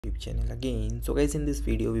YouTube channel again. So guys, in this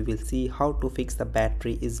video we will see how to fix the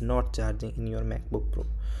battery is not charging in your MacBook Pro.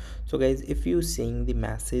 So guys, if you seeing the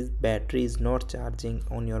message battery is not charging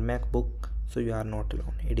on your MacBook, so you are not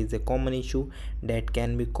alone. It is a common issue that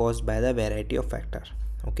can be caused by the variety of factor.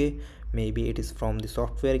 Okay, maybe it is from the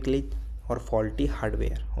software glitch or faulty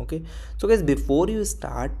hardware. Okay, so guys, before you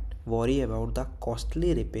start worry about the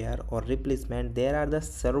costly repair or replacement, there are the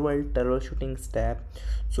several troubleshooting steps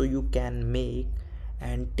so you can make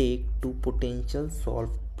and take to potential solve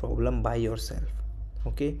problem by yourself.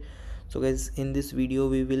 Okay, so guys, in this video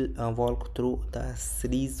we will walk through the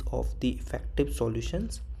series of the effective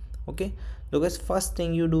solutions. Okay, so guys, first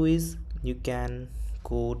thing you do is you can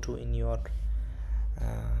go to in your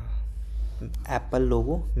Apple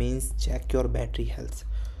logo, means check your battery health.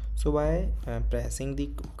 So by pressing the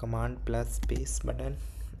command plus space button,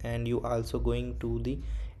 and you also going to the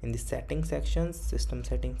in the setting sections, system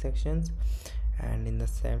setting sections, and in the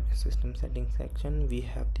system setting section we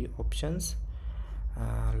have the options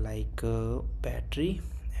like battery,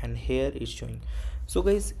 and here it's showing. So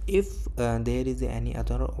guys, if there is any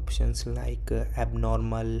other options like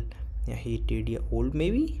abnormal, heated, old,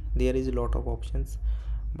 maybe there is a lot of options,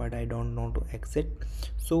 but I don't know to exit.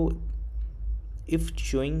 So if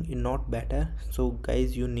showing not better, so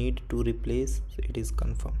guys you need to replace, so it is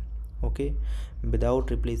confirmed. Okay, without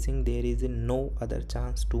replacing there is no other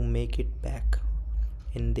chance to make it back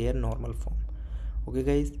in their normal form. Okay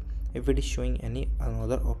guys, if it is showing any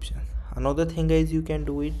another option, another thing guys you can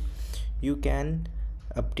do it, you can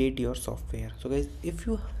update your software. So guys, if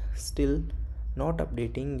you still not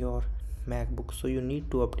updating your MacBook, so you need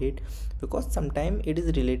to update, because sometimes it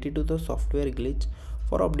is related to the software glitch.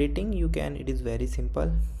 For updating you can, it is very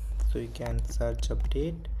simple, so you can search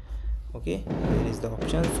update. Okay, here is the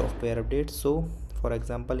option software update. So for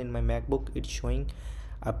example, in my MacBook it's showing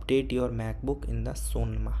update your MacBook in the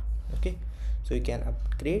Sonoma. Okay, so you can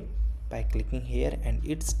upgrade by clicking here, and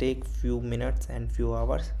it's take few minutes and few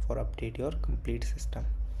hours for update your complete system.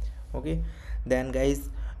 Okay, then guys,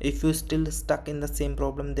 if you still stuck in the same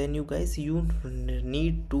problem, then you guys you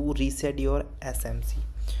need to reset your SMC.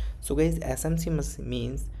 So guys, SMC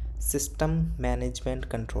means system management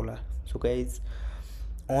controller. So guys,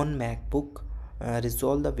 on MacBook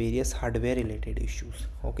resolve the various hardware related issues,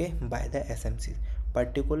 okay, by the SMC,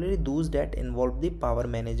 particularly those that involve the power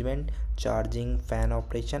management, charging, fan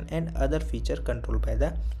operation, and other feature controlled by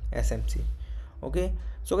the SMC. Okay,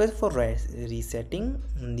 so guys, for resetting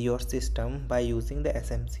your system by using the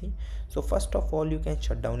SMC, so first of all you can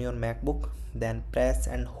shut down your MacBook, then press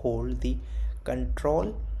and hold the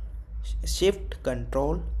shift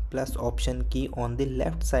control plus option key on the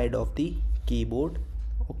left side of the keyboard.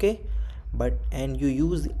 Okay, and you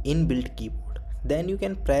use inbuilt keyboard, then you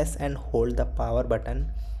can press and hold the power button.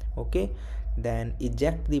 Okay, then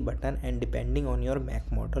eject the button, and depending on your Mac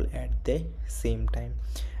model at the same time,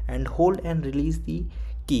 and hold and release the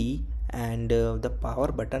key and the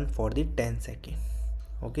power button for the 10 seconds.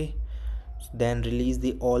 Okay, then release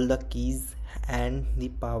all the keys and the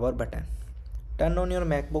power button. Turn on your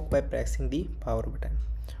MacBook by pressing the power button.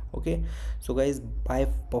 Okay, so guys, by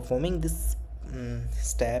performing this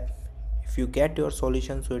step, if you get your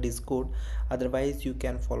solution, so it is good, otherwise you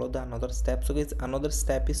can follow the another step. So guys, another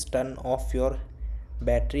step is turn off your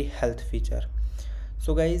battery health feature.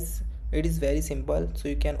 So guys, it is very simple. So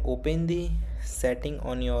you can open the setting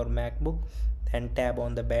on your MacBook and tab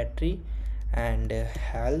on the battery and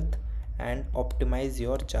health and optimize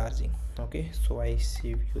your charging. Okay, so I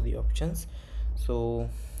give you the options. So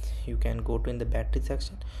you can go to in the battery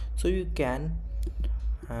section, so you can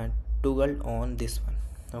toggle on this one.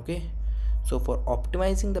 Okay, so for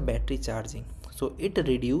optimizing the battery charging, so it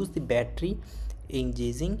reduce the battery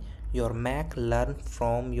engaging your Mac learn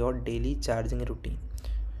from your daily charging routine.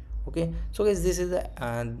 Okay, so guys, this is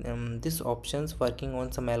the this options working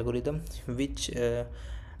on some algorithm which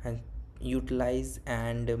utilize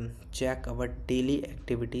and check our daily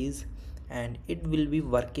activities, and it will be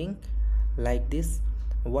working like this,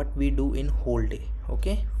 what we do in whole day.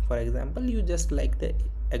 Okay, for example, you just like the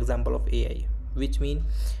example of AI, which mean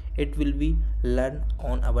it will be learn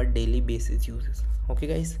on our daily basis uses. Okay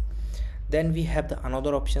guys, then we have the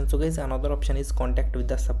another option. So guys, another option is contact with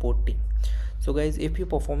the support team. So guys, if you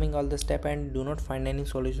performing all the step and do not find any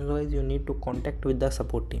solution, so guys, you need to contact with the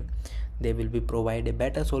support team. They will be provide a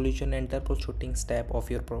better solution and troubleshooting step of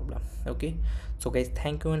your problem. Okay, so guys,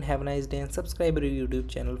 thank you and have a nice day, and subscribe our YouTube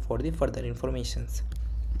channel for the further informations.